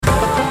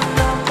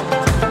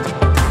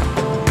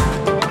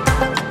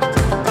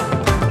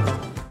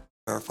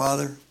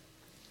Father,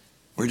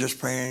 we're just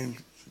praying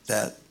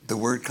that the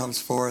word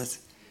comes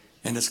forth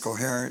and it's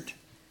coherent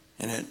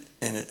and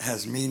it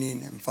has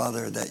meaning, and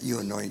Father, that you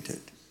anoint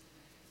it.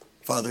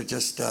 Father,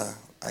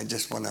 I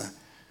just want to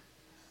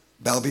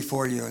bow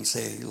before you and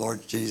say,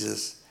 Lord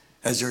Jesus,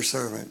 as your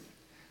servant,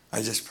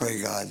 I just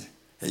pray, God,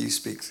 that you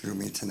speak through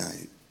me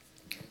tonight.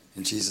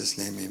 In Jesus'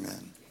 name,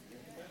 amen.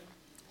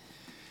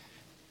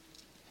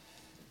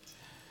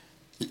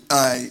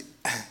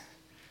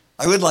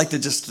 I would like to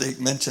just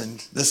mention,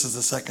 this is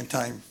the second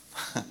time,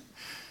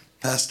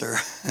 Pastor,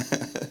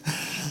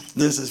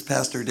 this is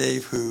Pastor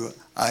Dave, who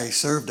I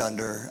served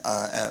under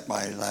at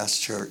my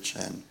last church.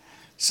 And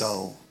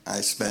so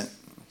I spent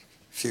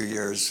a few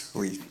years,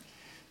 we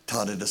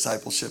taught a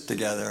discipleship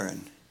together,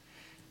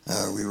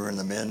 and we were in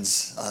the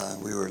men's,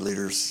 we were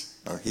leaders,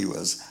 or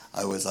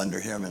I was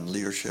under him in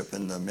leadership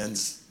in the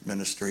men's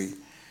ministry.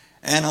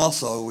 And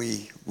also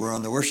we were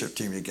on the worship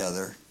team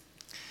together.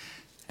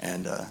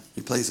 And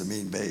he plays a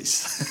mean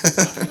bass.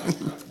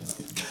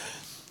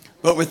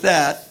 But with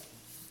that,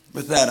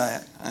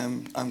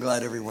 I'm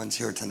glad everyone's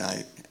here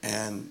tonight.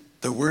 And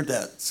the word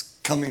that's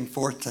coming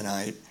forth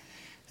tonight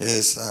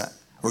is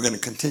we're going to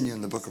continue in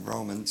the book of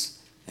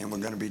Romans, and we're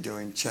going to be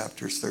doing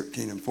chapters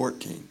 13 and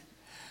 14.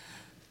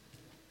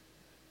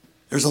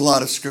 There's a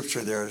lot of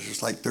scripture there.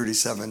 There's like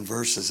 37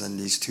 verses in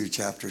these two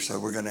chapters, so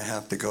we're going to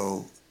have to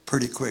go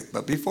pretty quick.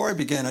 But before I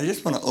begin, I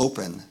just want to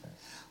open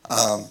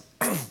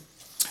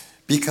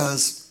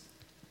because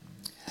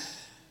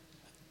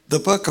the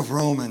book of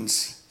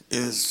Romans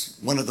is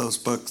one of those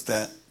books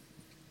that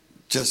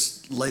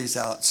just lays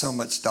out so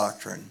much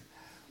doctrine.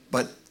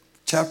 But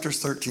chapters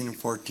 13 and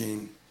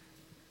 14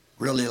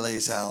 really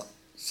lays out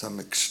some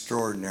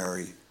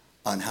extraordinary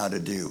on how to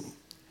do.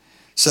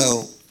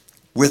 So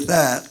with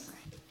that,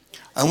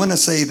 I want to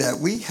say that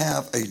we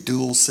have a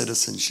dual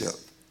citizenship.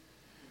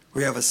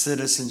 We have a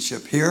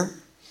citizenship here,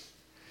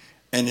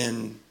 and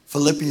in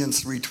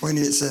Philippians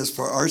 3:20 it says,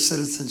 "For our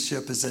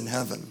citizenship is in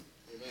heaven,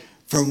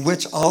 from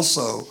which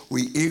also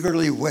we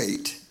eagerly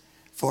wait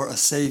for a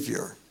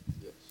Savior,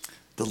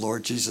 the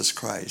Lord Jesus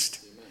Christ."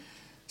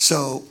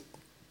 So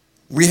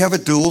we have a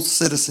dual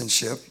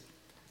citizenship,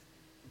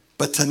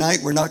 but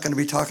tonight we're not going to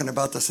be talking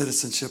about the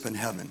citizenship in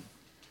heaven.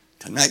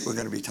 Tonight we're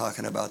going to be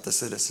talking about the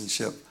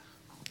citizenship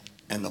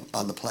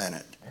on the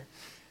planet.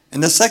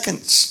 And the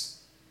second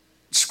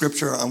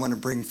scripture I want to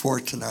bring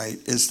forth tonight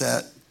is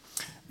that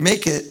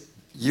make it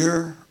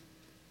your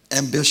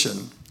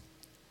ambition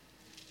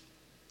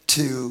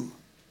to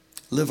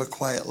live a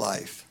quiet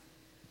life,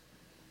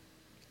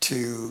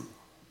 to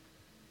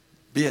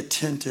be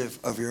attentive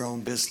of your own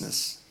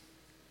business,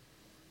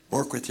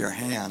 work with your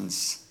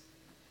hands.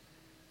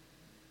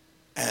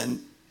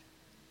 And,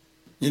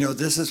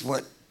 this is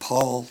what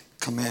Paul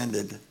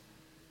commanded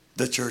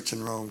the church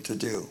in Rome to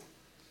do.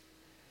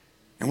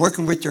 And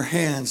working with your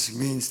hands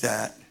means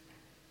that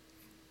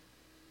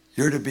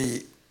you're to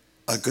be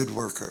a good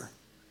worker.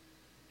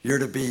 You're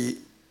to be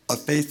a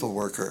faithful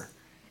worker.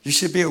 You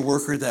should be a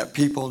worker that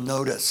people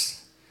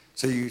notice.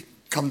 So you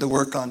come to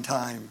work on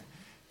time.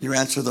 You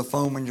answer the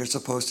phone when you're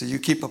supposed to. You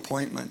keep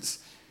appointments.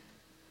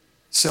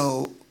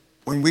 So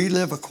when we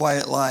live a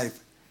quiet life,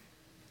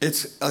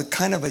 it's a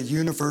kind of a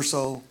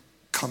universal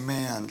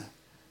command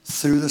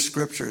through the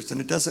scriptures.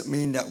 And it doesn't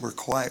mean that we're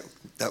quiet,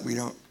 that we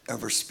don't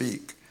ever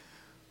speak.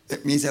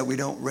 It means that we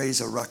don't raise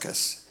a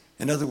ruckus.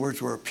 In other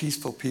words, we're a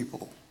peaceful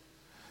people.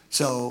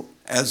 So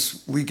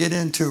as we get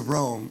into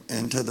Rome,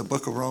 into the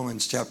book of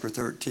Romans chapter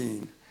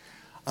 13,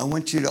 I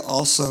want you to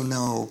also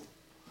know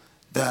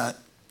that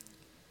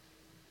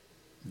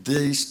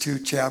these two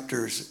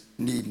chapters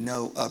need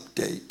no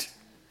update.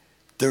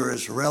 They're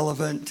as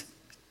relevant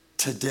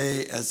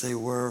today as they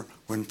were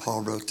when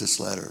Paul wrote this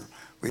letter.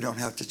 We don't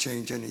have to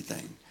change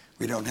anything.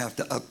 We don't have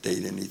to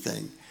update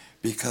anything,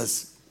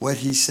 because what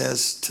he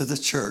says to the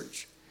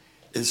church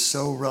is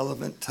so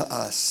relevant to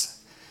us.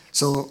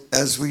 So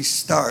as we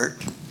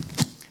start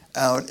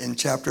out in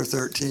chapter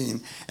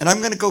 13, and I'm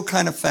going to go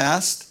kind of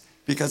fast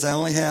because I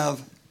only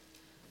have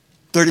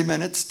 30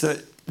 minutes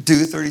to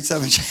do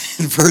 37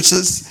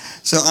 verses.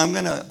 So I'm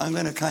going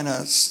to kind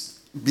of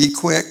be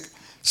quick.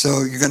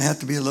 So you're going to have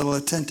to be a little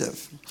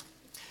attentive.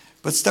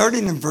 But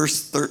starting in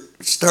verse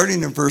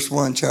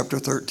 1, chapter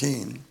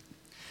 13,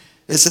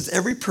 it says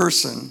every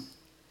person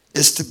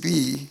is to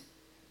be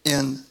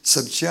in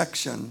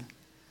subjection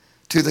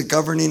to the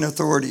governing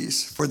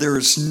authorities, for there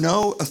is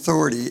no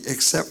authority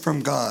except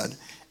from God,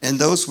 and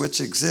those which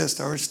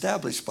exist are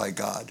established by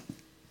God.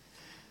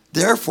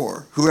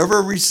 Therefore,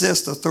 whoever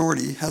resists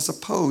authority has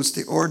opposed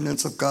the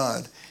ordinance of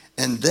God,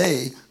 and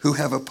they who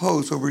have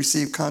opposed will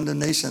receive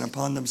condemnation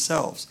upon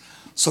themselves.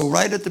 So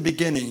right at the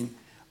beginning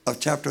of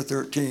chapter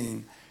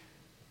 13,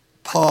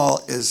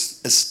 Paul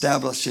is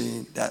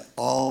establishing that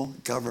all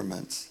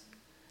governments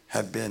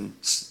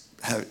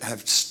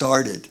have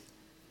started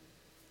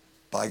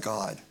by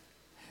God.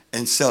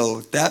 And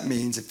so that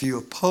means if you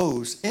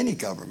oppose any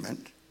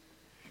government,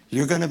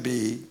 you're going to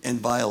be in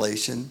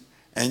violation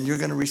and you're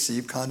going to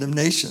receive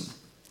condemnation.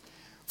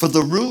 For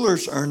the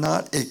rulers are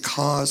not a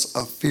cause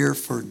of fear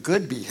for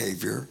good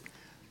behavior,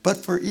 but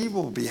for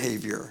evil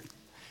behavior.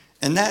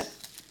 And that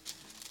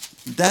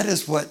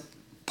is what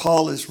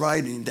Paul is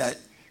writing, that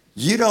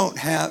you don't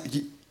have,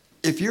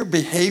 if you're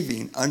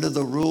behaving under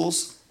the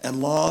rules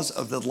and laws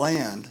of the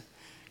land,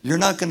 you're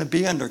not going to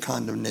be under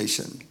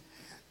condemnation.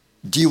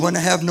 Do you want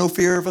to have no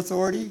fear of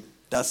authority?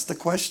 That's the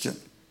question.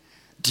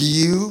 Do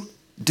you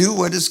do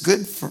what is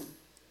good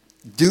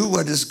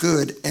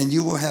and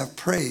you will have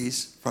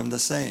praise from the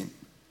same?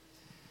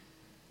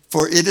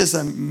 For it is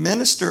a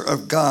minister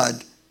of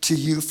God to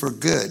you for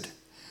good.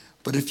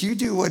 But if you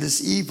do what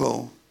is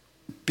evil,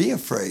 be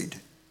afraid.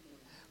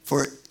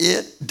 For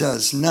it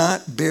does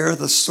not bear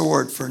the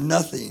sword for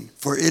nothing.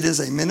 For it is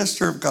a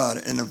minister of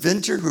God, an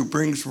avenger who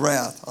brings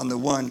wrath on the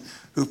one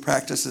who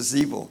practices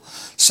evil.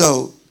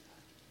 So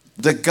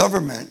the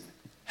government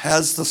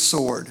has the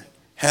sword,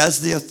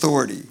 has the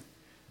authority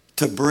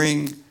to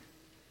bring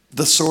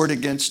the sword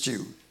against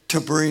you, to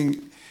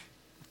bring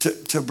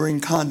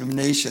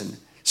condemnation.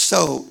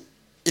 So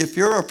if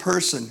you're a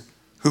person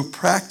who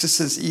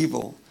practices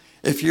evil,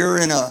 if you're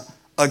in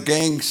a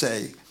gang,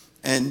 say,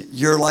 and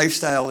your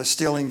lifestyle is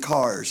stealing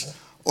cars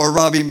or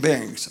robbing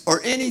banks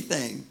or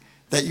anything,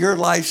 that your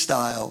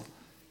lifestyle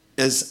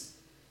is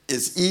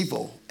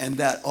evil and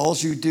that all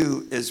you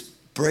do is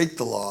break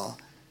the law,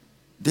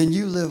 then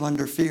you live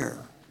under fear.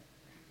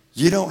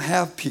 You don't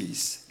have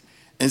peace.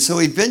 And so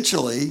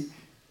eventually,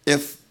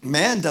 if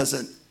man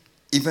doesn't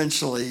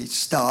eventually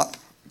stop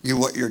you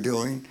what you're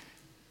doing,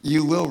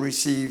 you will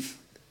receive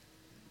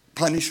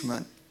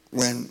punishment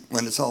when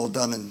it's all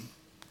done. And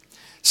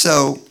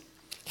so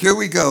here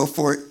we go.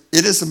 For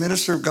it is the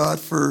minister of God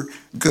for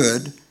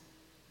good.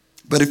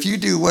 But if you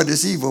do what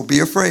is evil, be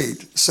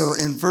afraid. So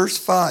in verse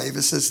 5,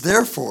 it says,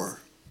 therefore,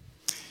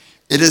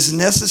 it is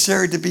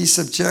necessary to be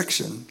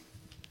subjection,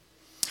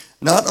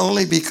 not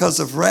only because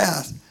of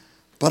wrath,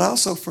 but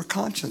also for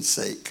conscience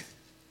sake.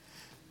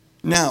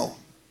 Now,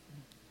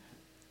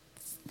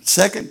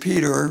 1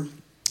 Peter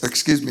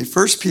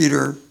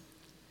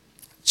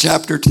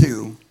chapter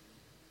 2,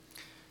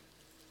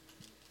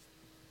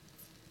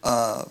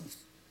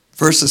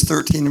 verses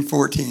 13 and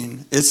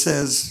 14, it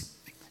says,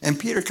 and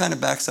Peter kind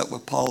of backs up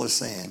what Paul is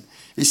saying.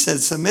 He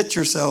said, submit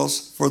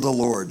yourselves for the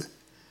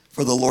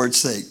Lord's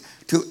sake,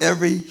 to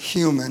every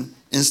human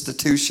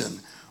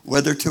institution,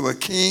 whether to a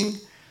king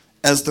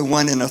as the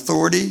one in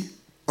authority,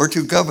 or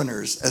to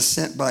governors as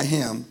sent by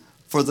him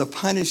for the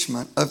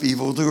punishment of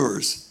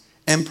evildoers,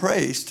 and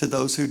praise to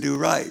those who do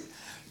right.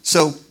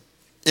 So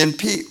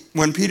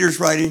when Peter's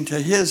writing to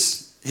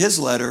his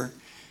letter,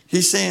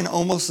 he's saying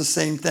almost the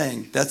same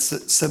thing.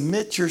 That's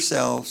submit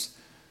yourselves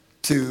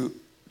to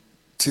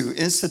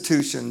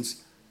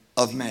institutions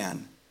of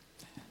man.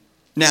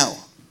 Now,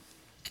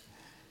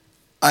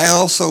 I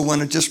also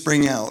want to just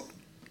bring out,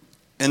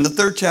 in the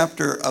 3rd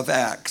chapter of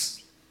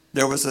Acts,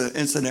 there was an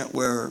incident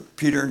where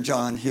Peter and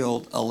John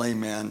healed a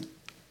lame man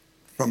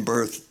from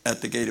birth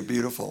at the Gate of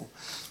Beautiful.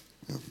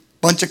 A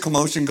bunch of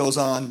commotion goes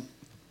on.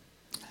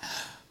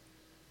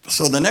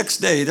 So the next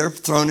day, they're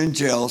thrown in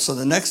jail. So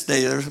the next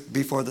day, they're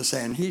before the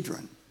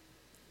Sanhedrin.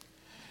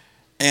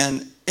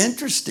 And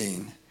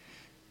interesting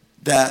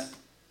that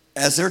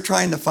as they're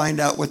trying to find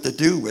out what to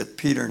do with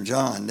Peter and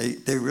John,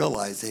 they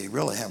realize they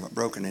really haven't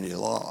broken any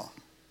law.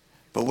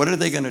 But what are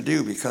they going to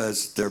do?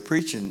 Because they're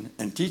preaching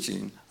and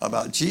teaching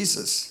about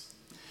Jesus.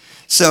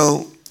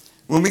 So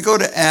when we go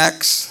to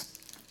Acts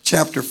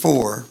chapter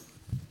 4,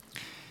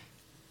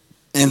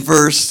 in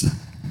verse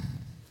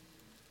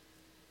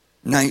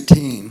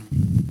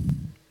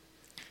 19,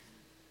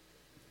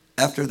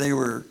 after they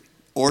were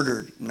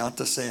ordered not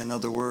to say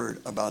another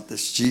word about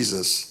this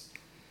Jesus,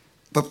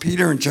 but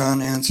Peter and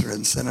John answered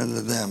and said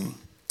unto them,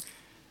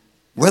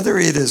 whether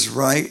it is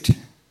right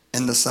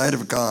in the sight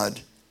of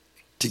God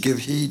to give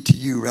heed to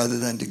you rather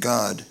than to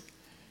God,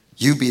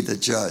 you be the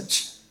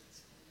judge.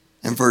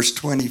 In verse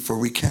 20, for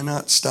we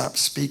cannot stop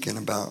speaking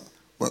about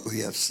what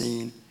we have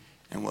seen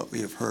and what we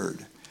have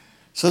heard.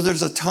 So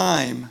there's a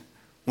time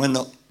when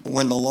the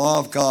law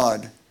of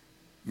God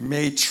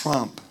may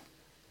trump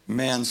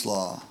man's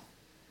law.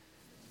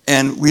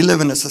 And we live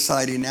in a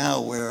society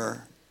now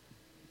where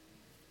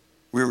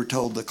we were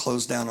told to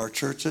close down our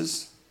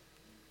churches.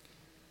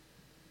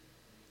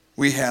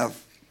 We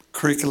have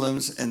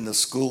curriculums in the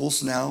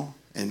schools now,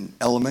 in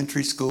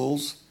elementary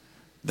schools,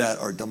 that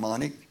are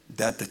demonic,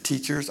 that the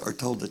teachers are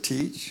told to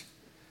teach.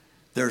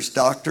 There's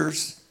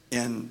doctors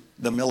in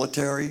the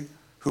military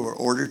who are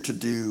ordered to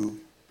do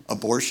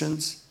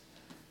abortions.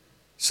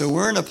 So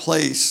we're in a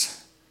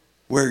place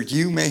where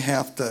you may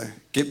have to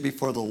get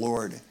before the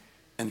Lord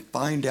and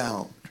find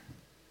out,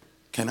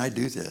 can I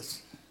do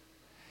this?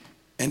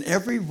 And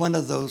every one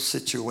of those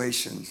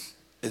situations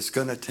is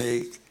going to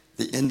take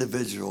the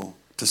individual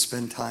to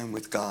spend time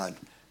with God,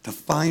 to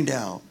find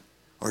out,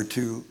 or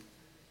to,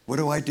 what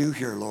do I do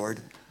here,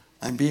 Lord?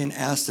 I'm being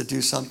asked to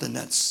do something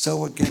that's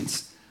so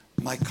against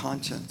my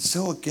conscience,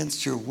 so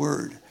against your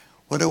word.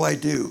 What do I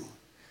do?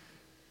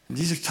 And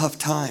these are tough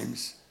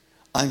times.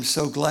 I'm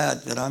so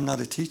glad that I'm not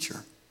a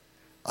teacher.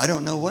 I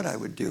don't know what I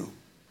would do.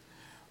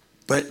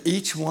 But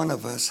each one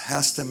of us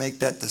has to make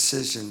that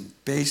decision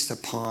based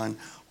upon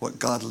what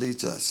God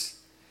leads us.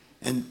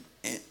 And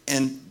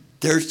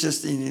there's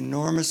just an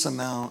enormous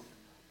amount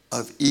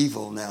of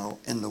evil now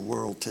in the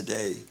world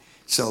today.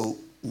 So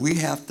we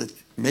have to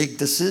make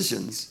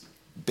decisions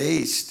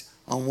based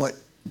on what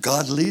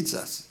God leads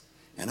us.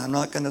 And I'm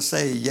not going to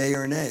say yay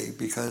or nay,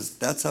 because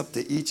that's up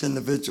to each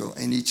individual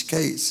in each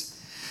case.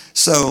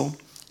 So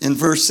in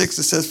verse 6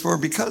 it says, "For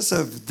because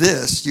of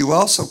this you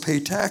also pay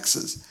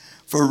taxes,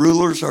 for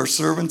rulers are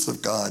servants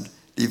of God,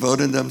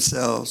 devoting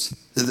themselves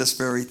to this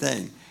very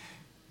thing."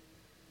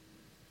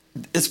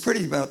 It's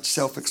pretty much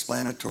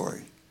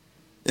self-explanatory.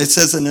 It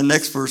says in the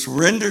next verse,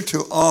 "Render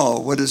to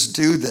all what is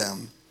due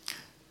them.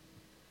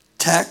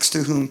 Tax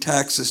to whom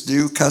tax is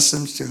due,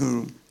 customs to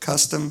whom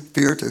custom,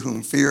 fear to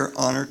whom fear,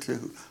 honor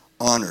to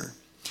honor."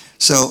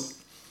 So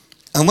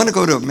I want to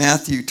go to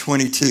Matthew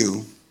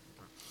 22,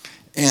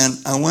 and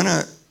I want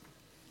to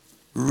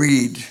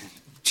read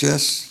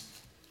just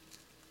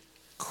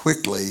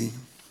quickly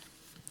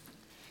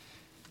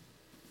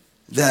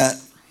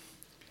that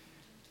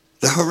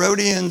the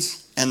Herodians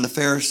and the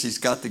Pharisees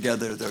got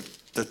together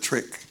to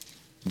trick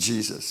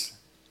Jesus.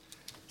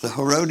 The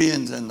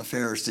Herodians and the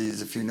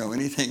Pharisees, if you know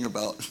anything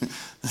about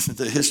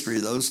the history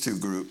of those two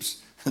groups,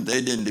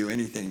 they didn't do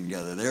anything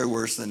together. They're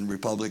worse than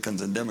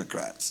Republicans and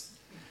Democrats.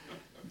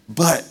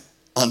 But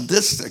on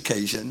this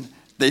occasion,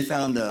 they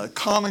found a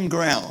common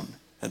ground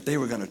that they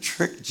were going to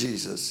trick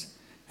Jesus,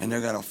 and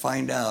they're going to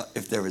find out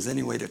if there was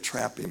any way to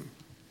trap him.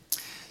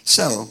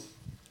 So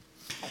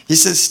he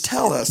says,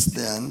 "Tell us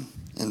then,"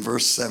 in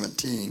verse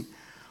 17,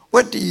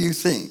 "what do you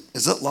think?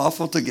 Is it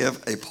lawful to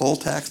give a poll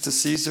tax to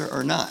Caesar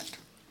or not?"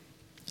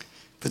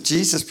 But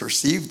Jesus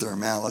perceived their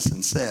malice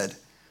and said,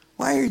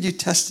 "Why are you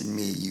testing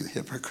me, you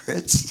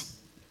hypocrites?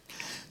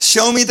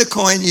 Show me the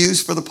coin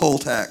used for the poll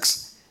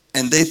tax."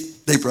 And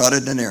they brought a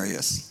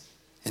denarius.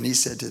 And he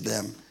said to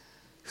them,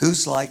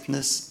 "Whose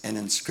likeness and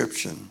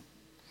inscription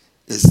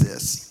is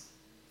this?"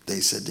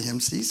 They said to him,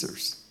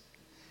 "Caesar's."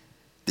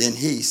 Then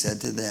he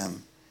said to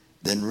them,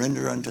 "Then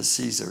render unto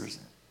Caesar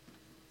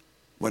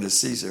what is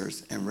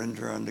Caesar's, and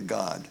render unto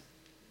God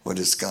what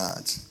is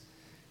God's."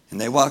 And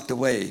they walked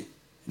away.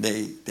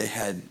 They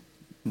had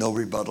no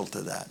rebuttal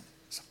to that.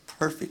 It's a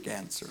perfect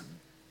answer.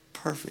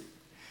 Perfect.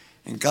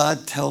 And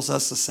God tells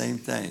us the same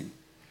thing.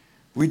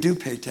 We do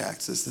pay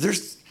taxes.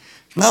 There's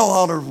not a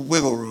lot of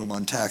wiggle room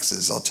on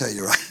taxes, I'll tell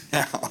you right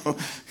now.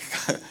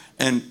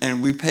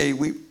 and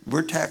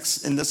we're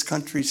taxed in this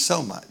country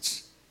so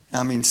much.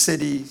 I mean,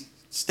 city,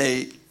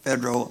 state,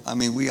 federal,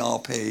 we all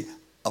pay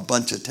a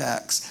bunch of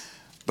tax.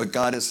 But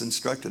God has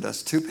instructed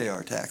us to pay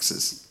our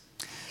taxes.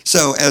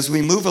 So as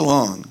we move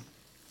along,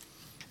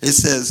 it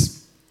says,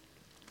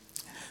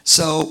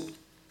 so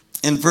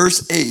in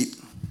verse 8,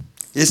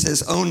 it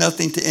says, "Owe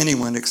nothing to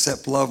anyone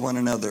except love one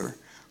another,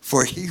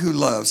 for he who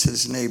loves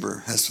his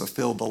neighbor has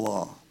fulfilled the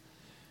law."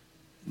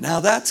 Now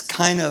that's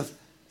kind of,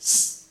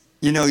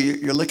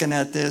 you're looking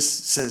at this,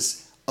 it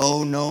says,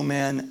 "Owe no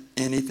man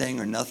anything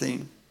or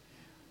nothing."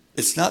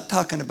 It's not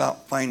talking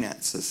about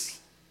finances.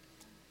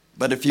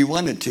 But if you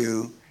wanted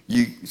to,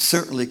 you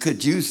certainly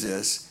could use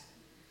this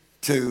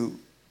to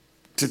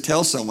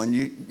tell someone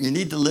you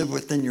need to live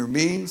within your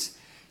means.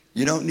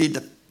 You don't need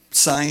to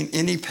sign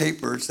any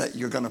papers that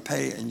you're going to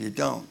pay, and you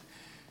don't.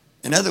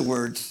 In other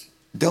words,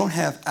 don't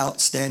have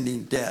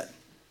outstanding debt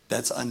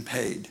that's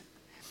unpaid.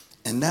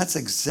 And that's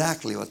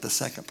exactly what the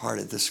second part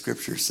of the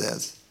scripture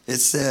says. It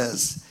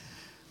says,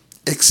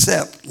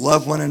 "Except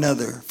love one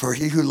another, for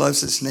he who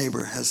loves his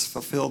neighbor has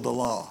fulfilled the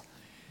law."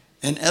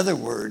 In other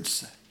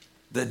words,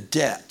 the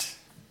debt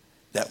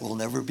that will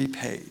never be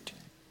paid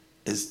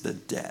is the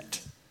debt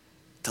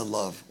to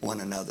love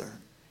one another.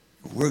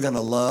 We're going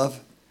to love,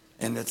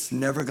 and it's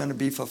never going to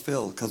be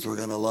fulfilled, because we're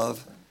going to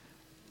love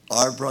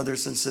our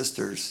brothers and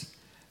sisters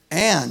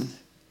and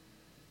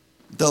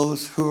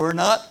those who are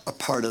not a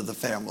part of the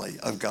family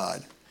of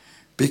God.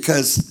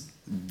 Because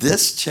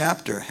this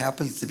chapter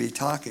happens to be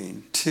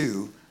talking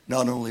to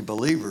not only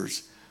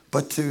believers,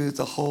 but to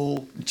the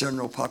whole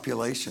general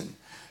population.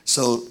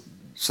 So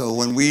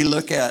when we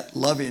look at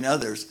loving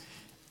others,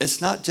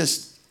 it's not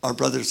just our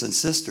brothers and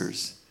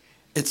sisters.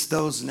 It's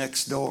those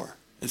next door.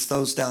 It's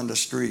those down the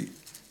street,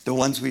 the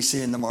ones we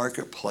see in the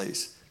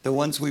marketplace, the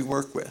ones we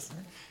work with,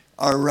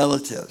 our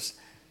relatives.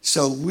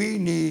 So we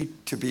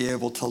need to be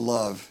able to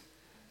love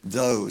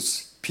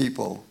those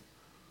people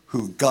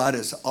who God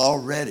has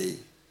already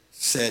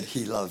said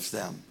he loves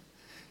them.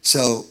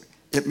 So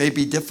it may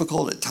be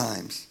difficult at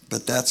times,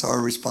 but that's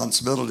our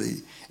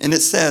responsibility. And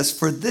it says,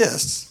 "For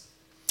this,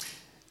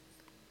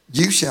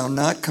 you shall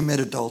not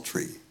commit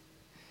adultery.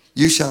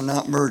 You shall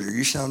not murder.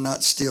 You shall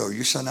not steal.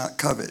 You shall not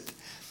covet."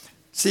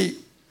 See,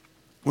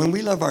 when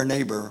we love our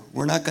neighbor,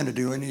 we're not going to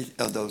do any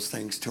of those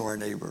things to our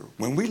neighbor.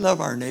 When we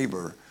love our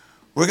neighbor,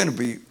 we're going to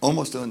be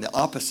almost doing the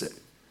opposite.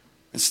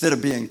 Instead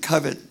of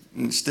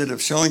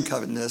showing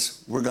covetousness,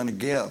 we're going to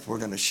give. We're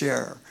going to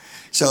share.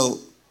 So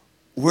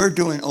we're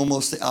doing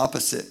almost the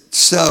opposite,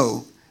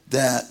 so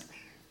that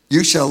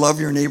you shall love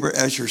your neighbor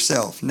as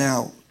yourself.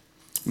 Now,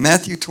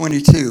 Matthew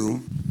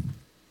 22,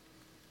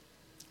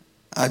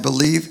 I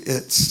believe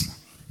it's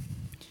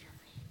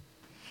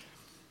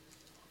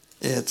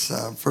It's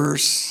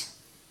verse,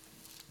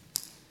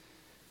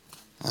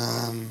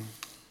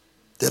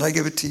 did I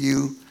give it to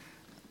you?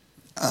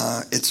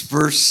 It's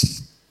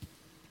verse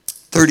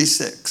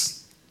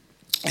 36.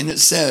 And it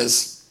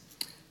says,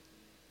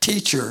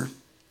 Teacher,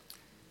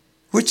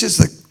 what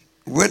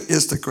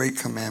is the great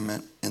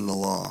commandment in the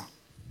law?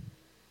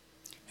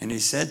 And he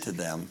said to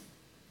them,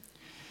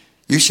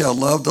 You shall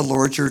love the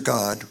Lord your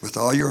God with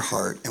all your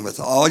heart and with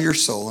all your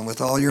soul and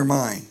with all your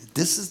mind.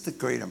 This is the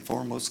great and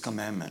foremost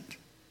commandment.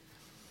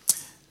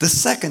 The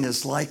second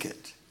is like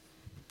it.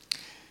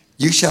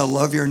 You shall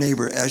love your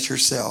neighbor as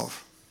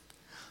yourself.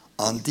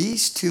 On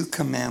these two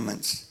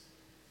commandments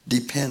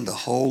depend the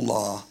whole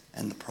law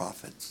and the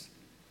prophets.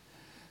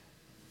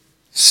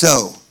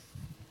 So,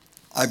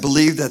 I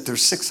believe that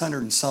there's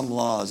 600 and some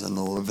laws in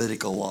the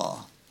Levitical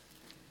law.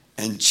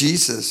 And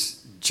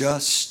Jesus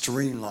just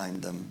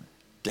streamlined them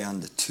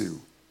down to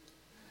two.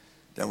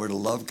 That we're to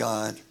love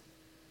God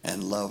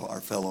and love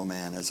our fellow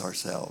man as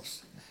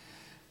ourselves.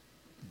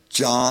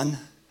 John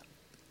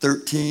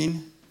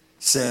 13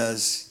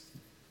 says,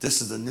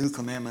 This is the new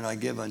commandment I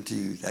give unto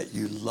you, that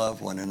you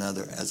love one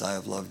another as I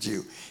have loved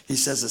you. He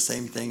says the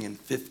same thing in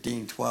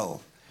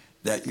 15:12,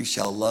 that you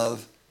shall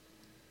love,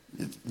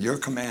 you're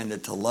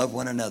commanded to love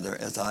one another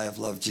as I have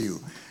loved you.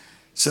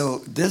 So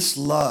this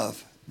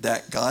love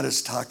that God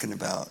is talking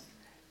about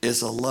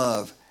is a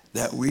love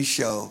that we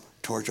show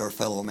towards our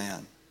fellow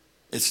man.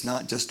 It's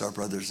not just our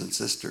brothers and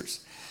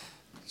sisters.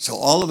 So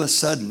all of a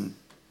sudden,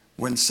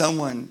 when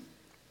someone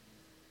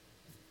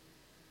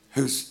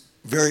who's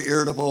very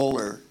irritable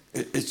or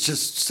it's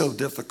just so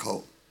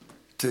difficult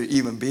to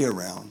even be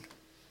around,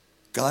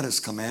 God has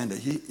commanded.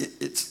 He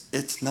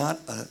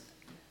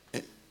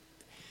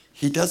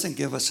doesn't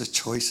give us a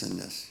choice in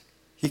this.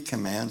 He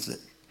commands it.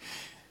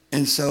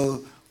 And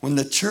so when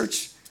the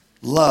church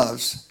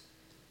loves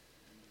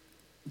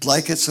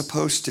like it's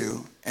supposed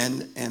to,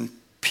 and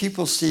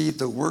people see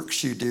the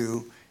works you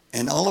do,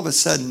 and all of a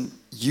sudden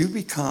you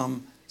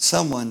become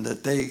someone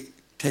that they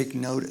take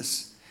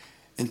notice.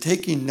 And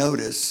taking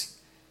notice,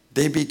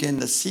 they begin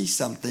to see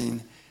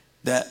something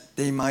that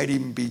they might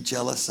even be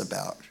jealous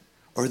about,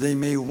 or they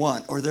may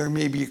want, or they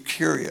may be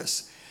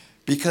curious.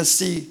 Because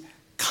see,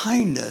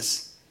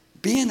 kindness,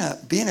 being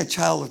a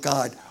child of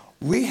God,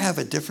 we have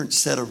a different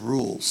set of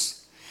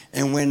rules.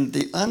 And when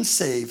the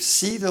unsaved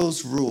see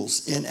those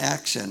rules in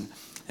action,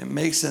 it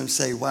makes them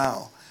say,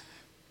 wow,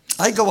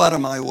 I go out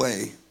of my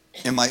way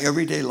in my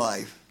everyday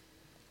life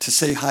to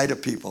say hi to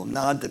people,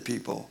 nod to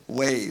people,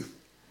 wave.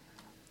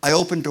 I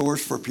open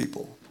doors for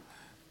people.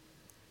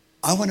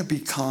 I want to be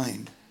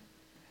kind,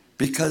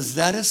 because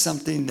that is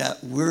something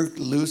that we're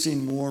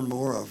losing more and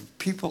more of.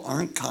 People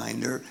aren't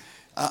kind.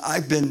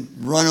 I've been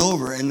run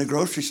over in the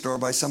grocery store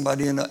by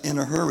somebody in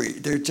a hurry.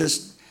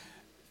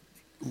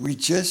 We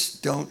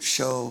just don't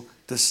show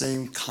the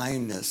same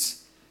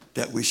kindness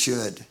that we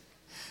should.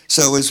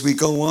 So as we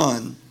go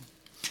on,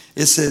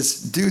 it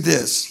says, do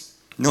this,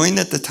 knowing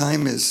that the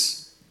time it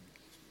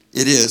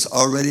is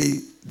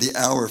already the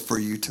hour for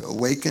you to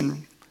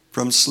awaken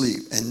from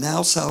sleep. And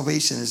now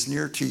salvation is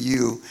nearer to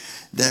you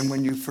than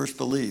when you first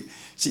believed.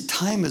 See,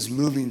 time is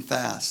moving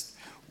fast.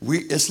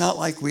 It's not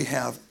like we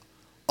have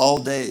all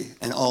day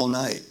and all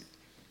night.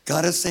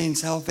 God is saying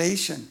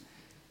salvation,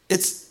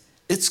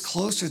 it's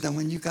closer than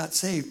when you got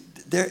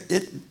saved.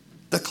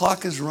 The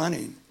clock is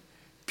running.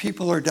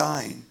 People are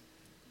dying.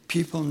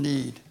 People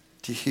need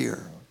to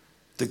hear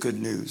the good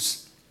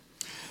news.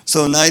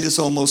 So night is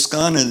almost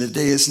gone and the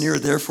day is near.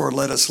 Therefore,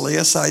 let us lay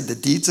aside the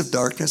deeds of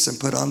darkness and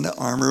put on the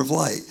armor of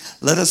light.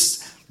 Let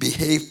us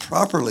behave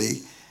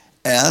properly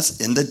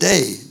as in the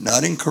day,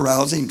 not in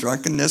carousing,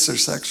 drunkenness, or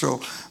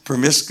sexual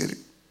promiscuity,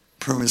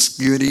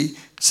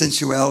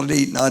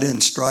 sensuality, not in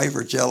strife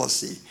or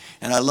jealousy.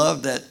 And I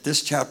love that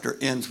this chapter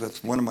ends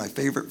with one of my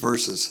favorite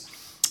verses.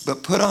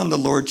 But put on the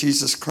Lord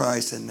Jesus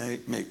Christ and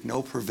make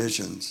no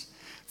provisions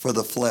for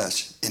the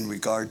flesh in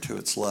regard to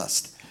its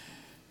lust.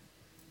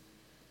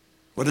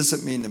 What does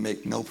it mean to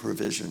make no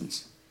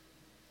provisions?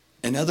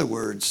 In other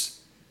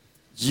words,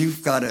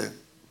 you've got to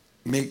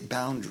make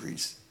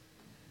boundaries.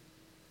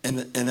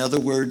 In other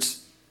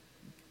words,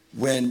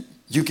 when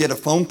you get a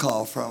phone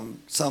call from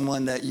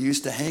someone that you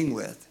used to hang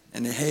with,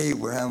 and hey,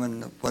 we're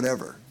having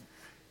whatever,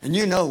 and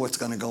you know what's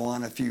going to go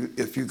on if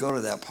you go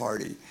to that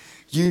party.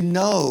 You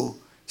know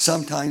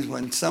sometimes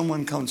when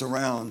someone comes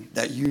around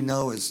that you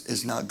know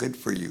is not good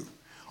for you.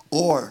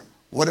 Or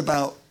what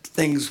about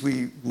things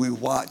we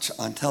watch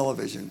on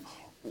television?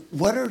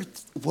 What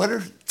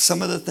are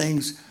some of the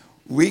things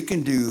we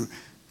can do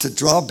to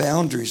draw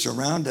boundaries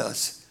around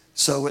us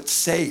so it's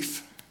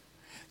safe?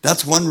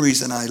 That's one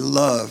reason I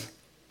love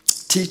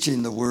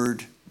teaching the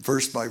word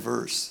verse by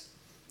verse,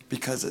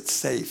 because it's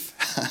safe.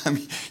 I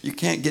mean, you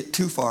can't get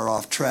too far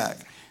off track.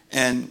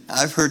 And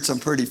I've heard some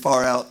pretty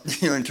far out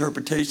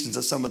interpretations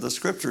of some of the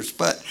scriptures.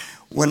 But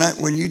when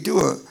you do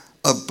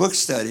a book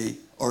study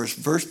or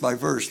verse by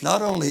verse,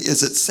 not only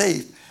is it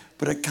safe,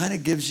 but it kind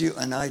of gives you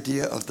an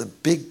idea of the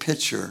big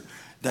picture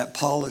that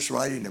Paul is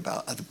writing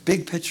about, the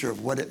big picture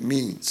of what it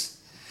means.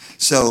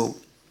 So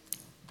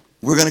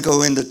we're going to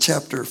go into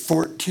chapter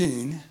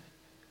 14,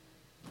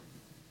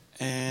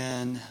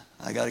 and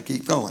I got to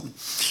keep going.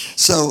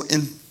 So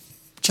in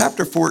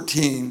chapter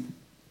 14,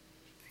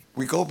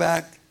 we go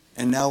back,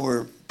 and now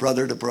we're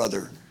brother to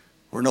brother.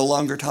 We're no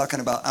longer talking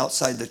about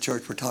outside the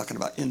church, we're talking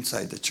about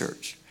inside the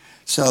church.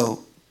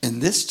 So in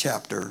this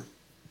chapter,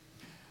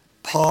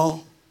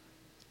 Paul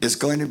is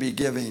going to be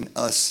giving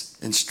us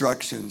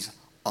instructions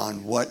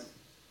on what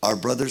our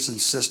brothers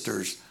and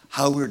sisters,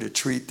 how we're to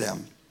treat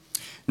them.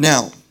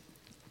 Now,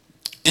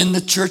 in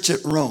the church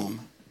at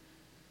Rome,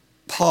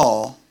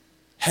 Paul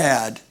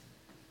had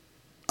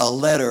a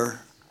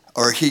letter,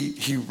 or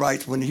he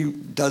writes when he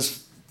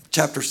does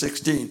chapter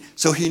 16.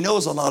 So he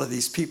knows a lot of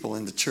these people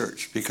in the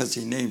church because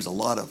he names a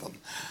lot of them.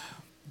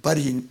 But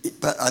he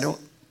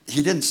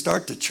didn't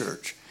start the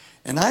church.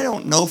 And I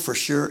don't know for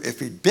sure if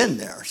he'd been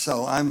there.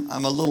 So I'm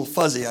a little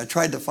fuzzy. I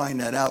tried to find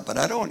that out, but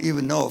I don't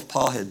even know if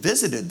Paul had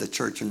visited the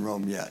church in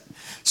Rome yet.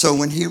 So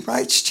when he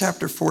writes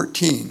chapter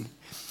 14,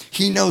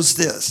 he knows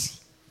this.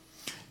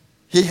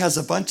 He has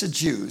a bunch of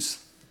Jews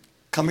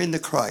coming to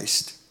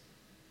Christ.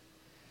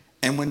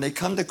 And when they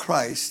come to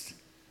Christ,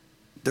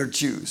 they're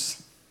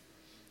Jews.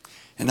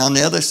 And on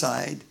the other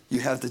side,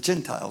 you have the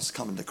Gentiles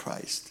coming to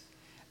Christ.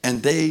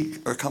 And they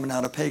are coming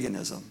out of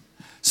paganism.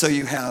 So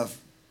you have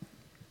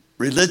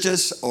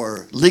religious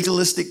or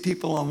legalistic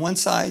people on one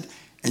side,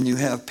 and you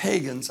have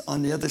pagans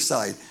on the other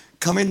side,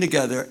 coming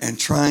together and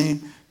trying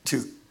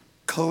to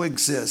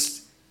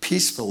coexist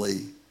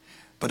peacefully.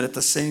 But at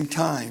the same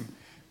time,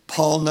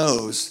 Paul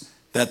knows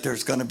that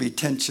there's going to be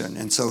tension.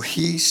 And so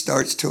he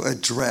starts to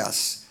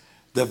address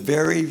the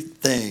very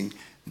thing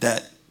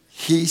that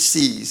he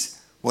sees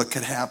what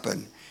could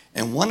happen.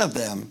 And one of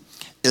them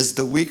is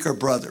the weaker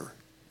brother.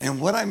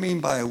 And what I mean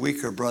by a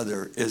weaker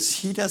brother is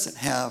he doesn't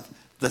have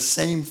the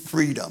same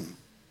freedom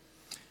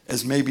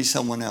as maybe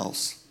someone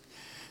else.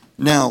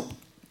 Now,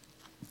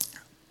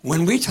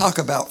 when we talk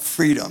about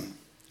freedom,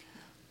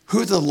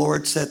 who the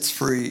Lord sets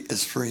free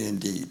is free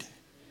indeed.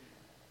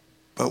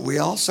 But we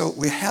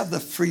have the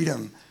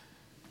freedom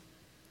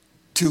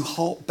to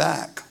hold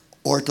back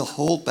or to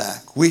hold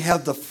back. We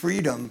have the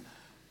freedom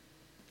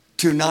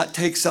to not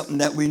take something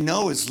that we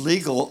know is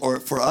legal or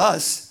for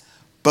us,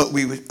 but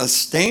we would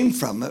abstain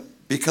from it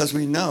because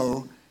we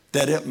know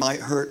that it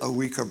might hurt a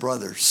weaker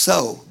brother.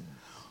 So,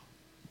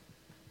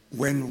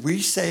 when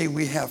we say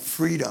we have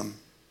freedom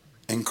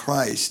in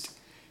Christ,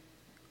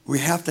 we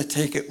have to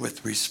take it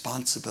with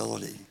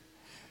responsibility.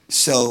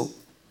 So,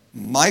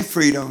 my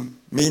freedom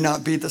may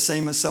not be the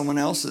same as someone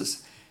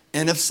else's.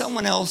 And if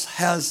someone else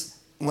has,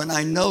 when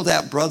I know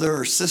that brother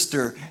or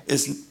sister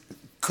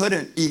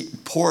couldn't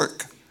eat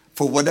pork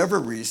for whatever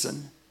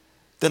reason,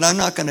 then I'm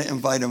not going to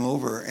invite them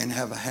over and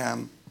have a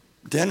ham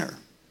dinner.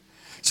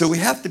 So we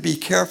have to be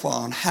careful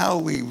on how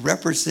we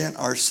represent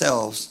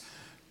ourselves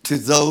to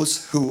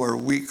those who are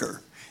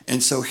weaker.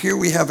 And so here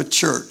we have a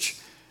church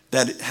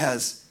that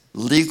has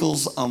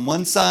legals on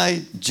one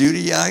side,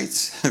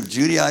 Judaizers,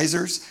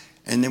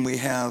 and then we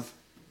have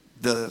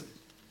the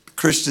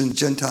Christian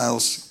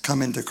Gentiles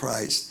come into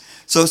Christ.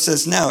 So it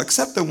says, now,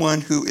 except the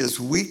one who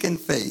is weak in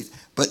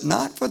faith, but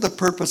not for the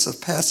purpose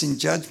of passing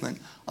judgment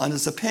on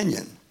his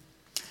opinion.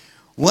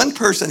 One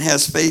person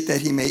has faith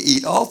that he may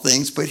eat all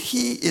things, but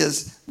he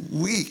is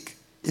weak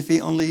if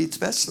he only eats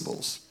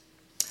vegetables.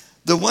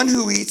 The one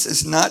who eats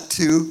is not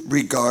to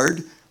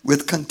regard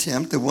with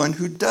contempt the one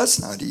who does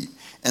not eat.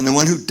 And the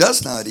one who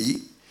does not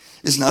eat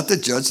is not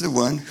to judge the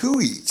one who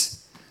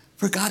eats,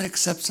 for God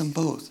accepts them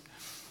both.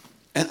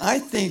 And I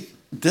think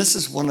this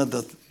is one of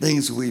the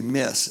things we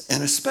miss,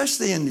 and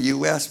especially in the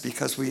U.S.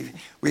 because we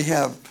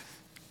have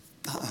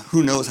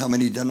who knows how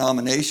many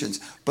denominations.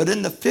 But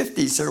in the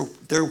 50s,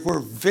 there were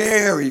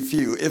very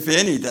few, if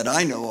any, that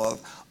I know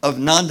of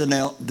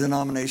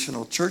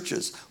non-denominational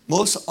churches.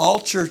 Most all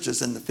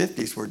churches in the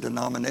 50s were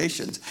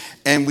denominations.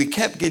 And we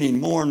kept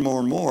getting more and more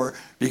and more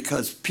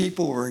because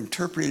people were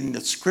interpreting the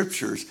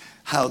scriptures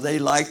how they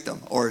liked them.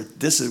 Or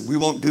we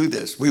won't do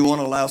this. We won't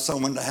allow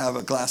someone to have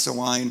a glass of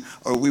wine,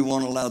 or we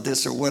won't allow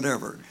this or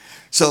whatever.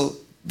 So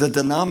the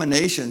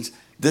denominations,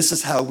 this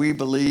is how we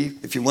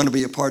believe. If you want to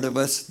be a part of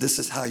us, this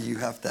is how you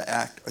have to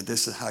act, or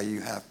this is how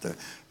you have to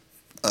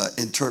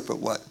interpret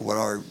what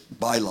our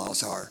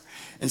bylaws are.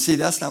 And see,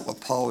 that's not what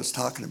Paul was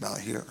talking about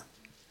here.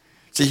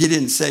 See, he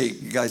didn't say,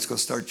 you guys go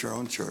start your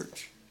own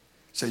church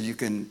so you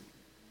can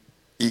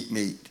eat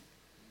meat,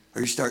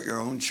 or you start your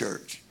own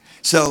church.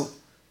 So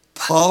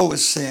Paul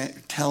was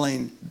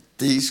telling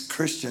these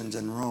Christians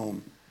in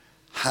Rome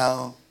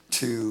how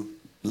to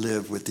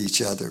live with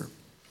each other.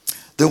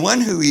 The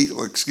one who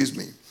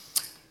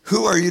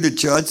who are you to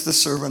judge the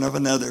servant of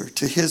another?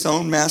 To his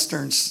own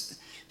master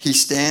he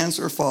stands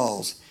or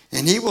falls,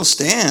 and he will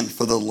stand,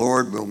 for the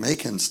Lord will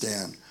make him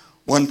stand.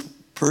 One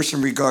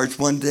person regards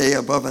one day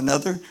above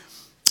another,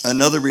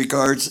 another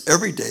regards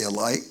every day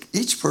alike.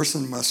 Each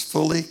person must be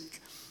fully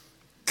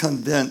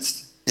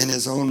convinced in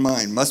his own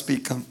mind.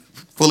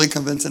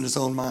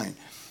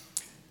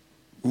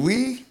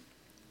 We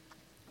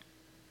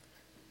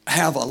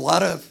have a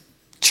lot of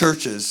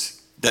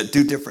churches that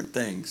do different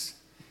things.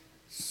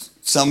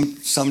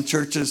 Some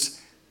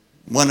churches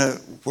want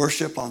to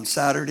worship on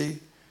Saturday.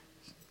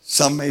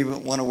 Some may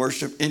want to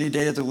worship any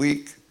day of the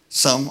week.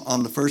 Some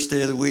on the first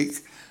day of the week.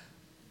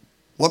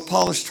 What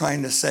Paul is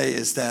trying to say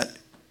is that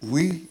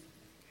we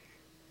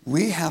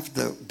have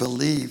to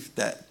believe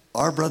that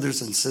our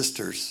brothers and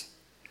sisters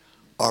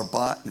are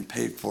bought and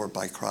paid for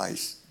by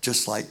Christ,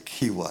 just like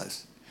he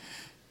was.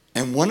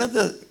 And one of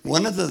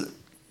the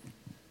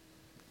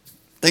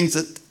things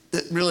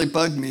that really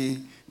bugged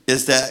me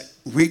is that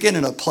we get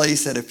in a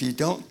place that if you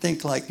don't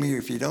think like me, or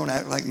if you don't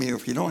act like me, or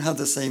if you don't have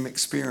the same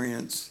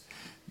experience,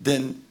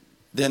 then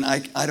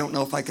I don't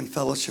know if I can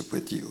fellowship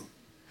with you.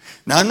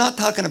 Now, I'm not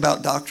talking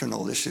about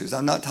doctrinal issues.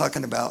 I'm not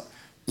talking about,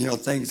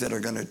 things that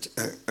are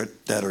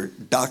that are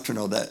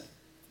doctrinal that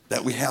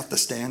we have to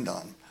stand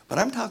on. But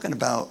I'm talking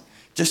about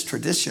just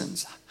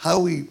traditions, how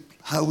we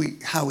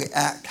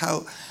act,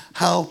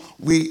 how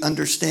we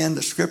understand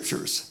the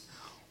scriptures.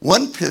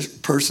 One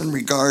person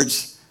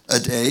regards a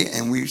day,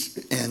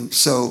 and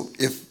so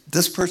if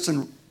this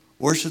person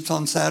worships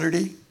on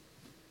Saturday,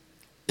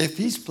 if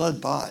he's blood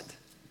bought,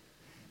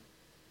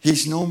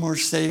 he's no more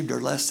saved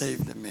or less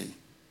saved than me.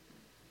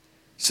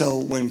 So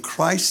when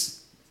Christ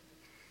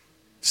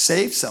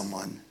saves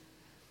someone,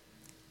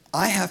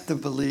 I have to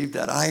believe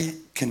that I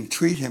can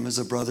treat him as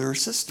a brother or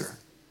sister.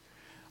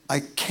 I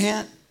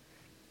can't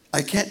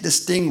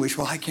distinguish,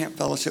 well, I can't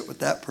fellowship with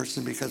that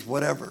person because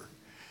whatever.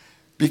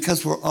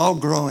 Because we're all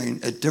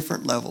growing at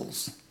different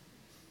levels.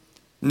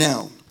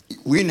 Now,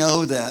 we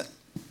know that,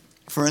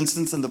 for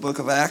instance, in the book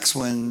of Acts,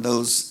 when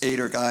those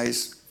 8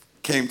 guys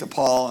came to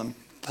Paul and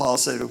Paul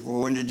said,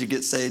 well, when did you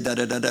get saved?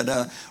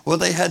 Well,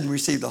 they hadn't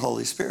received the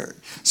Holy Spirit.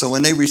 So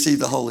when they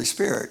received the Holy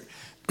Spirit,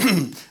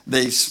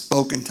 they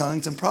spoke in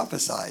tongues and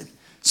prophesied.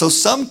 So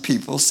some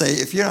people say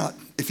if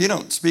you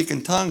don't speak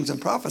in tongues and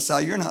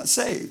prophesy, you're not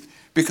saved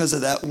because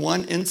of that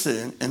one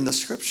incident in the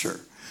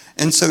scripture.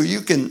 And so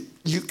you can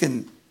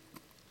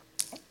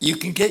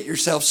get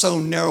yourself so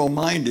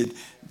narrow-minded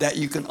that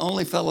you can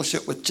only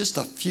fellowship with just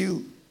a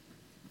few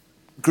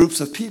groups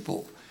of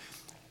people.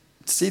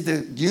 See,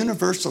 the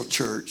universal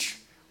church,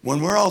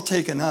 when we're all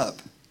taken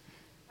up,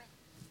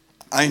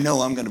 I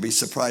know I'm going to be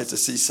surprised to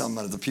see some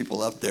of the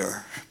people up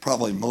there,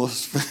 probably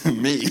most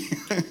me.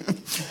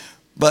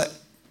 But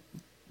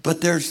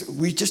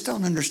we just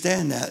don't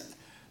understand that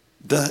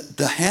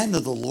the hand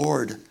of the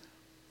Lord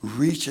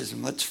reaches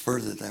much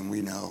further than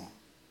we know.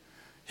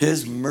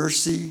 His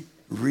mercy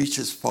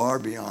reaches far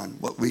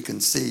beyond what we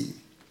can see.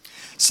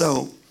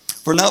 So,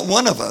 for not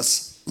one of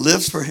us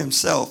lives for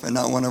himself, and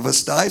not one of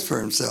us dies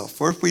for himself.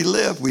 For if we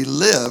live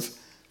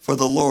for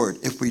the Lord.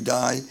 If we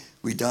die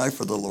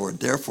for the Lord.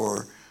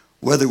 Therefore,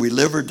 whether we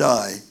live or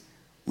die,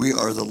 we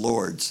are the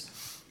Lord's.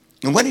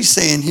 And what he's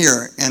saying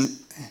here, and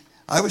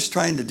I was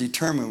trying to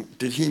determine,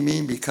 did he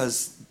mean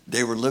because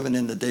they were living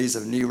in the days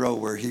of Nero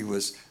where he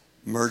was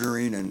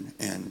murdering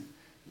and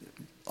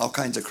all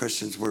kinds of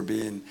Christians were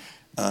being,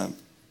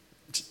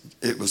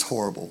 it was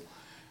horrible.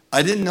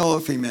 I didn't know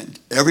if he meant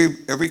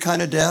every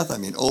kind of death. I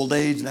mean, old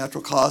age,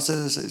 natural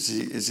causes.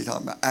 Is he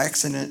talking about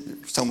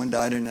accident? Someone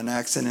died in an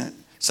accident.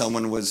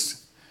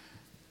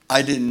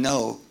 I didn't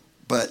know.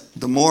 But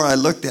the more I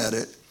looked at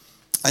it,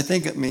 I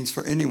think it means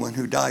for anyone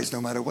who dies,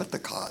 no matter what the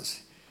cause.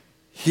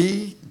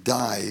 He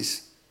died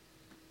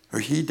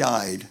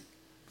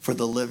for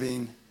the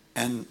living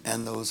and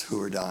those who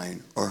are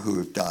dying or who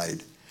have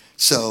died.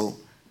 So,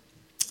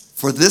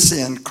 for this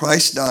end,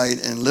 Christ died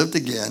and lived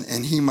again,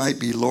 and he might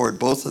be Lord,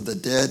 both of the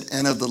dead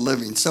and of the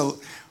living. So,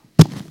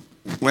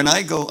 when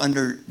I go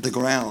under the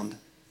ground,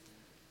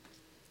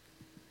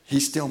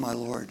 he's still my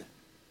Lord.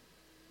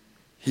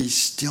 He's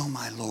still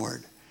my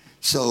Lord.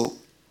 So,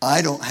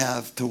 I don't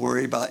have to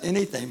worry about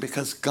anything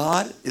because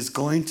God is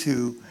going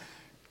to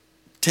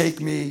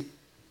take me.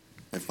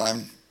 If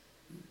I'm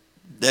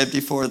dead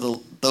before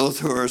those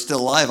who are still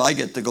alive, I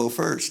get to go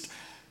first.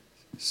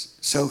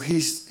 So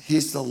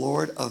he's the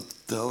Lord of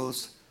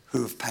those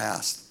who have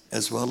passed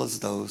as well as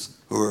those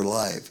who are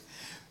alive.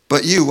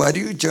 But you, why do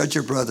you judge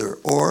your brother?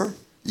 Or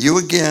you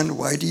again,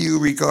 why do you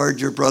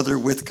regard your brother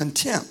with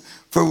contempt?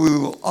 For we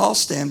will all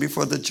stand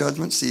before the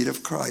judgment seat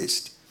of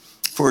Christ.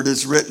 For it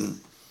is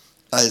written,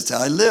 as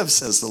I live,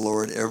 says the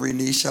Lord, every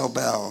knee shall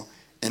bow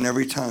and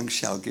every tongue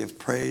shall give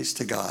praise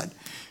to God.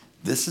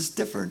 This is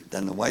different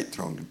than the white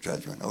throne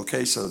judgment.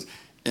 Okay, so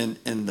in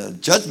the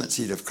judgment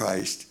seat of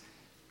Christ,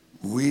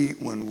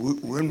 when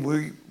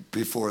we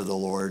before the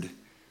Lord,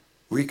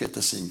 we get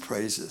to sing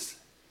praises.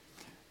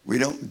 We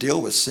don't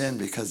deal with sin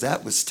because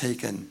that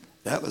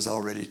was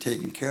already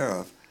taken care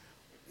of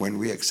when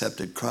we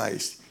accepted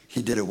Christ.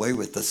 He did away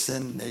with the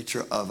sin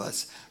nature of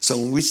us. So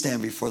when we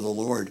stand before the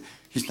Lord,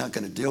 he's not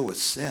going to deal with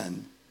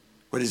sin.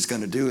 What he's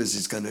going to do is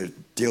he's going to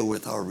deal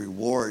with our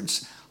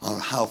rewards on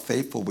how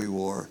faithful we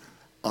were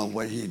on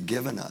what he had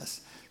given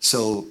us.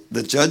 So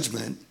the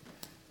judgment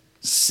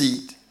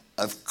seat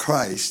of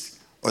Christ,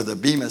 or the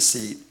Bema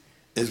seat,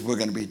 is we're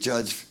going to be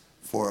judged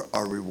for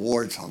our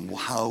rewards on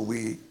how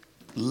we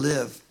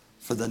live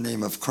for the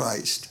name of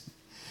Christ.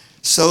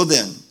 So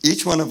then,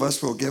 each one of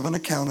us will give an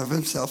account of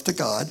himself to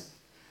God.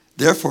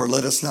 Therefore,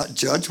 let us not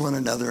judge one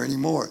another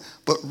anymore,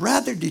 but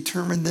rather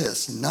determine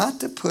this, not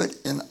to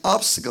put an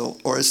obstacle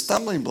or a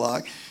stumbling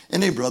block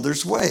in a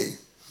brother's way.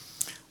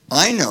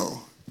 I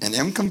know and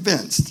am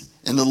convinced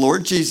in the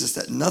Lord Jesus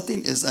that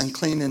nothing is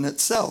unclean in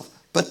itself,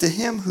 but to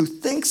him who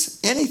thinks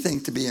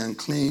anything to be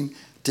unclean,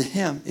 to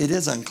him it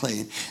is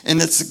unclean.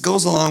 And it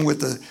goes along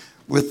with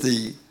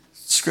the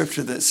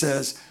scripture that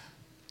says,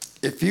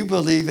 if you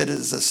believe it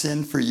is a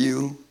sin for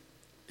you,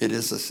 it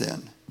is a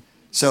sin.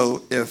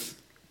 So if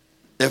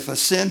a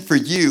sin for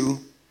you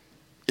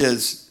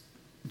is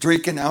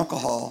drinking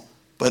alcohol,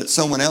 but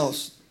someone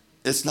else,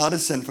 it's not a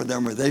sin for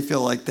them, or they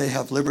feel like they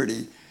have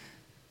liberty,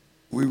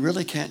 we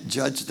really can't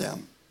judge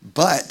them.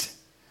 But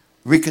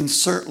we can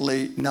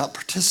certainly not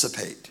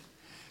participate.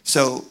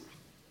 So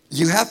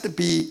you have to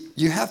be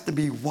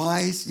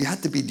wise, you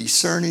have to be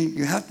discerning,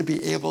 you have to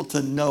be able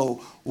to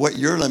know what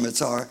your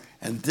limits are.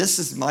 And this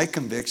is my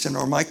conviction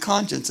or my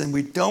conscience, and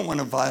we don't want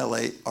to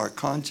violate our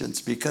conscience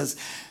because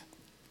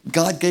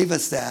God gave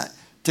us that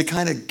to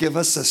kind of give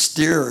us a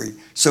steering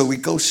so we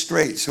go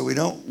straight, so we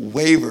don't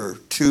waver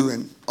to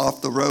and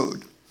off the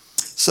road.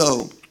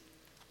 So,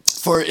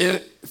 for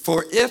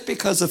if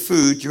because of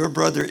food your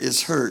brother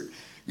is hurt,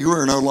 you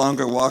are no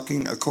longer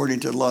walking according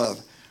to love,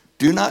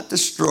 do not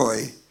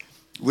destroy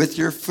with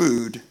your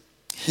food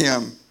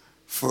him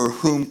for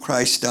whom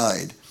Christ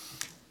died.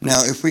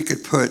 Now, if we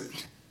could put,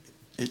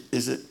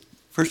 is it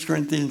 1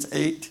 Corinthians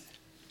 8?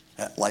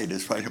 That light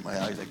is right in my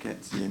eyes, I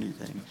can't see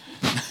anything.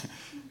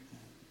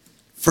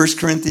 1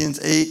 Corinthians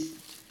 8.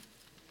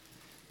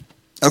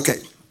 Okay,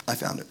 I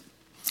found it.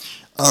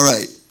 All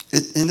right.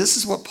 And this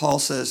is what Paul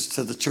says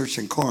to the church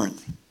in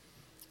Corinth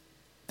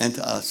and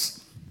to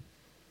us.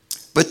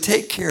 But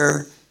take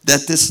care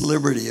that this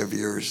liberty of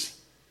yours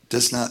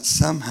does not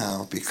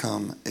somehow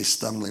become a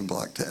stumbling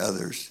block to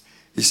others.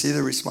 You see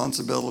the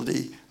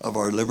responsibility of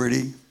our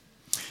liberty?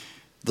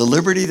 The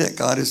liberty that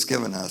God has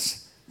given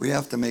us, we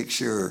have to make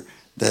sure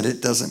that it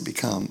doesn't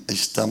become a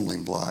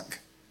stumbling block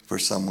for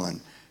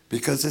someone.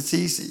 Because it's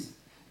easy.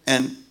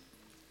 And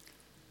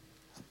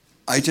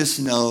I just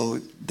know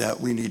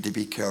that we need to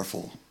be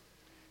careful.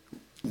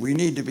 We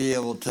need to be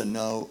able to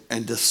know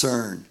and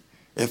discern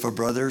if a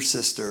brother or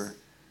sister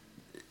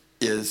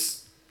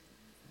it's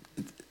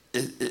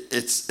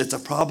a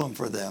problem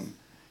for them.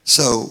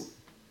 So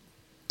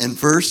in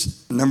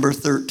verse number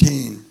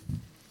 13,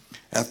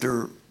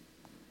 after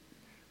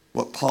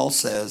what Paul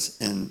says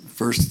in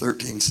verse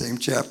 13, same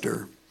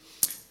chapter,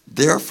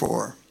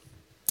 therefore,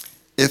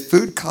 if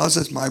food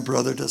causes my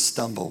brother to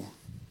stumble,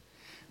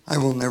 I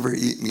will never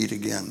eat meat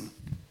again,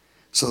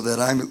 so that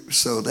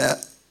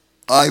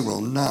I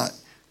will not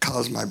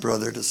cause my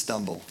brother to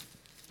stumble.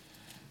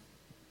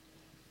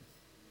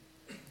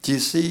 Do you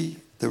see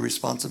the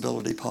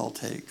responsibility Paul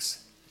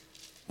takes?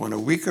 When a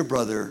weaker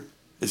brother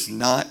is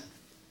not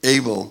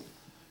able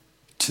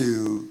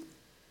to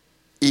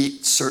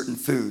eat certain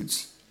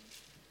foods,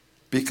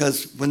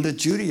 because when the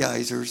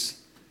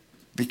Judaizers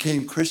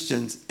became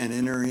Christians and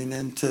entering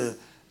into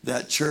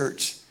that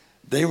church,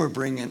 they were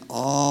bringing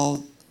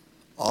all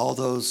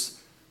those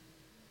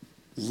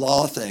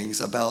law things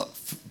about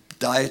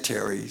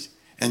dietaries,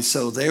 and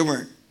so they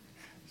were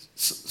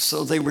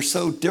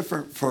so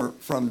different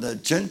from the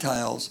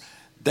Gentiles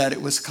that it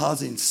was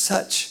causing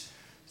such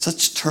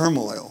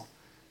turmoil.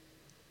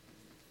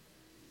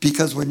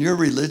 Because when you're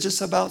religious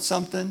about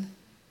something,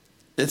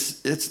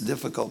 it's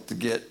difficult to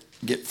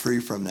get free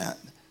from that.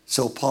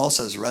 So Paul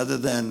says, rather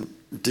than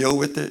deal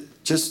with it,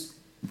 just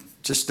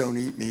don't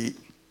eat meat.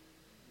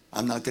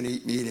 I'm not going to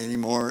eat meat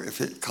anymore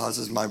if it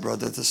causes my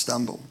brother to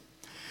stumble.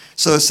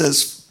 So it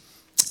says,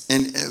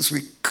 and as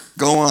we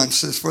go on, it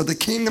says, for the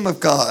kingdom of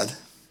God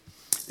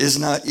is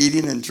not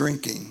eating and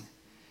drinking,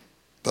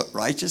 but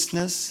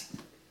righteousness,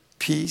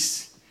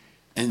 peace,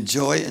 and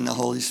joy in the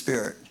Holy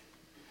Spirit.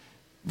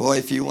 Boy,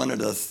 if you wanted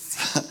a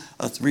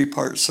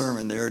 3-part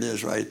sermon, there it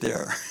is right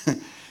there.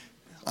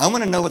 I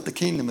want to know what the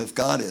kingdom of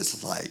God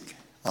is like.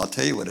 I'll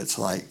tell you what it's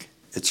like.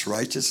 It's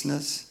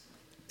righteousness,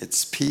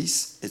 it's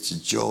peace, it's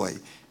joy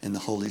in the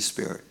Holy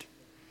Spirit.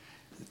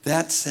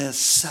 That says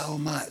so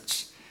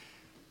much,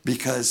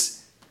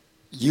 because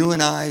you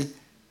and I,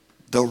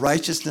 the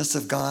righteousness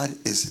of God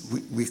is,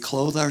 we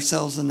clothe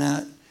ourselves in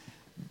that.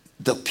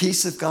 The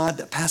peace of God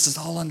that passes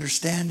all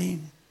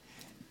understanding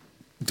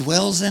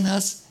dwells in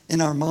us,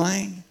 in our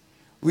mind.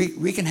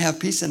 We can have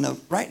peace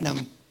right in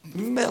the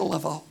middle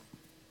of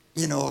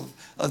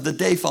of the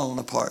day falling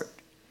apart.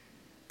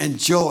 And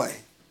joy.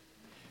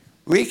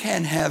 We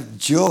can have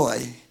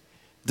joy.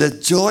 The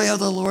joy of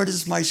the Lord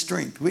is my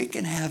strength. We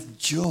can have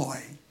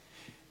joy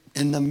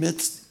in the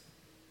midst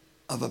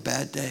of a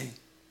bad day.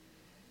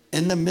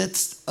 In the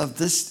midst of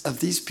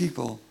these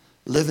people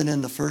living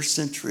in the first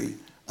century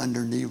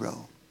under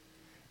Nero.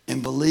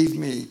 And believe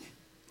me,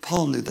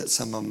 Paul knew that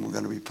some of them were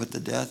going to be put to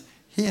death.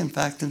 He, in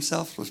fact,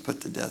 himself was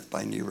put to death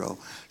by Nero.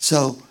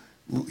 So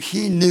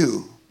he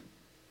knew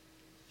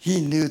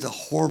the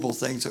horrible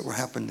things that were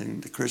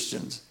happening to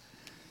Christians.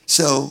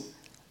 So,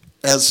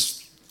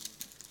 as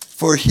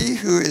for he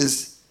who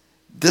is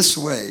this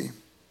way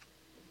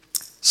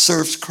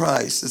serves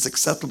Christ, is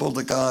acceptable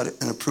to God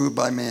and approved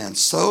by man.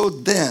 So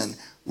then,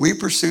 we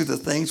pursue the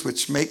things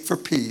which make for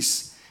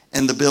peace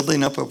and the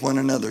building up of one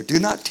another. Do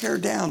not tear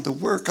down the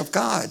work of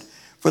God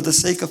for the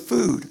sake of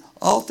food.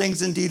 All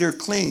things indeed are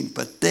clean,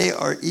 but they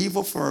are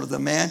evil for the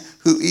man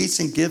who eats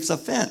and gives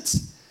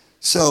offense.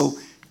 So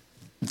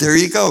there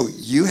you go.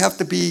 You have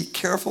to be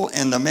careful.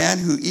 And the man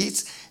who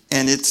eats,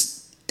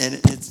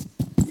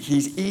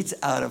 he eats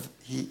out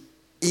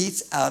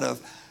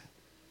of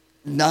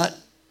not,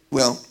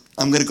 well,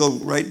 I'm going to go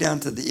right down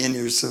to the end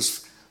here. It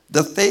says,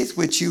 the faith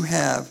which you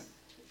have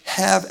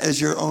as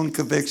your own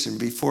conviction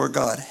before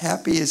God.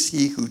 Happy is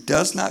he who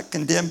does not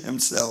condemn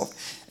himself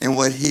in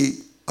what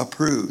he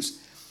approves.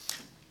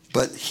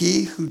 But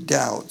he who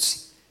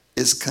doubts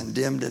is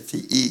condemned if he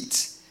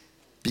eats,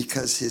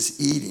 because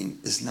his eating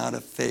is not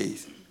of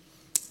faith.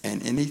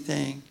 And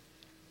anything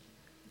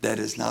that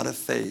is not of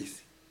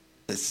faith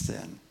is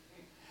sin.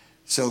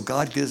 So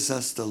God gives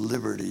us the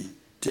liberty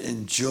to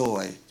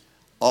enjoy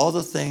all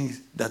the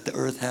things that the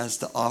earth has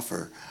to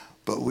offer,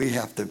 but we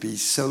have to be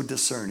so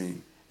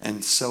discerning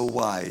and so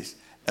wise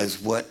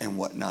as what and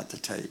what not to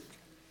take.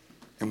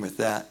 And with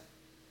that,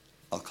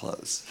 I'll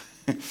close.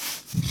 Thank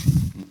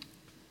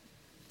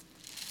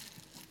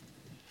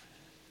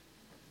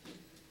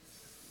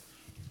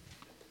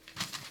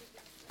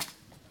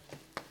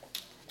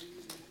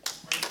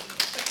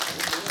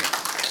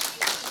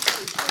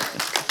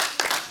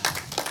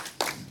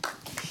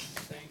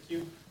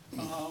you.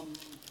 I'm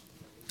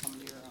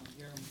here.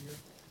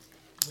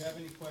 Do we have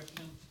any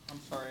questions? I'm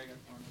sorry, I got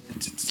one.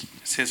 It's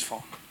his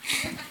fault.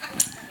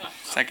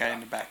 It's that guy in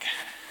the back.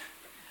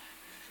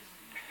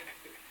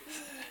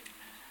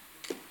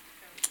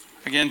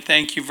 Again,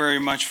 thank you very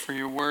much for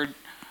your word.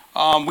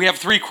 We have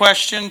 3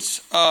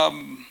 questions.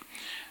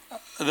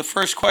 The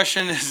first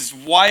question is,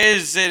 why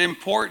is it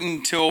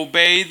important to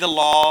obey the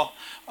law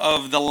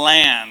of the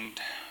land?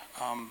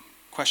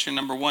 Question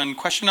number 1.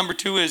 Question number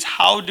 2 is,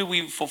 how do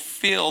we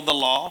fulfill the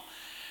law?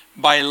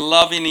 By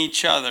loving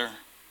each other.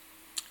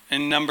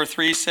 And number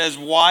 3 says,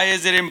 why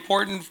is it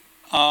important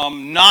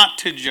not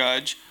to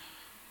judge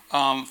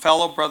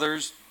fellow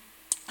brothers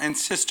and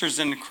sisters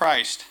in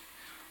Christ?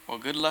 Well,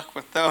 good luck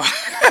with those.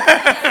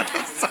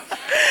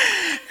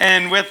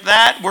 And with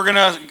that, we're going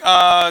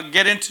to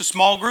get into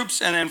small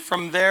groups, and then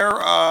from there,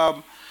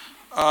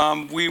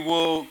 we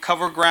will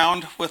cover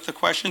ground with the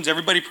questions.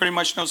 Everybody pretty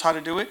much knows how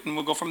to do it, and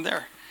we'll go from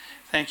there.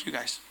 Thank you,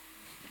 guys.